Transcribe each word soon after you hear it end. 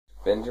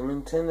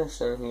Benjamin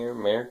Tennyson here.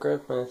 Merry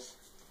Christmas.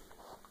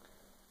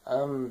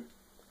 I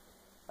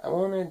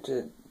wanted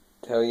to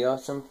tell y'all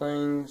some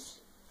things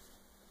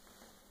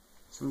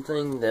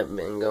that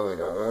been going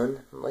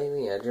on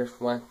lately. I just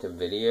watched a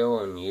video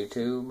on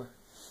YouTube.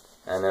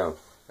 I know,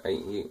 a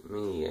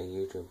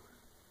YouTube.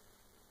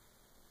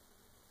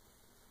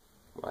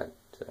 What?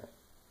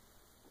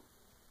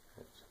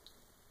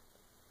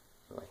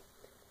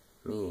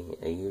 Me,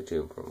 a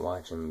YouTuber,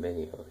 watching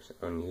videos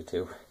on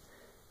YouTube.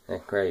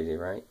 That's crazy,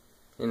 right?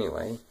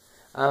 Anyway,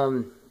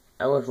 I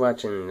was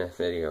watching this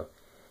video,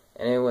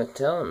 and it was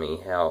telling me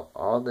how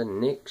all the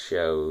Nick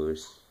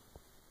shows,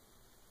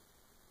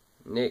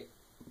 the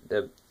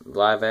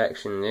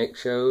live-action Nick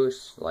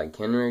shows, like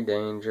Henry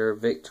Danger,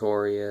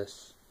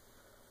 Victorious,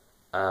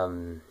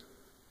 iCarly,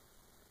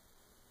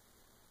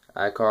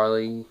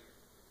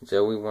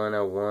 Zoe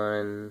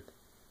 101,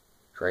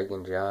 Drake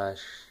and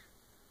Josh,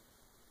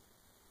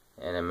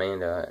 and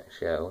Amanda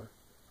show,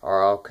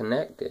 are all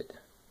connected.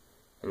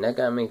 And that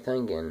got me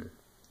thinking,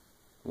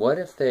 what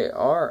if they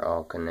are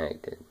all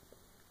connected?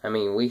 I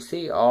mean, we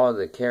see all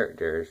the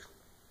characters.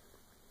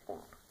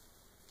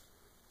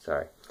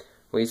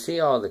 We see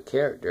all the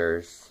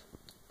characters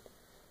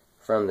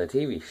from the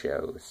TV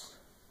shows.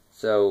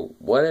 So,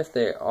 what if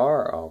they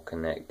are all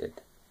connected?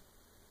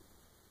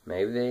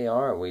 Maybe they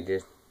are.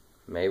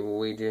 Maybe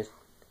we just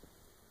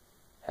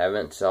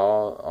haven't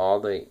saw all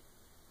the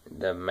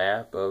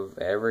map of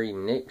every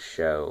Nick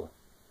show.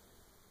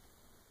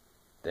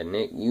 The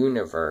Nick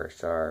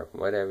universe, or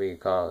whatever you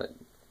call it.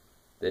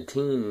 The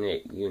Teen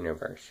Nick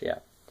universe, yeah.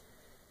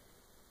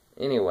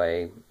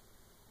 Anyway,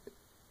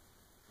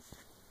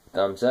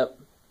 thumbs up.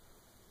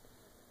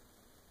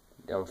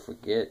 Don't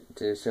forget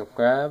to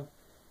subscribe.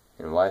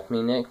 And watch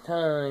me next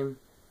time.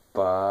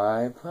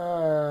 Bye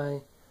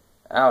bye.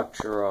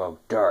 Outro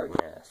of darkness.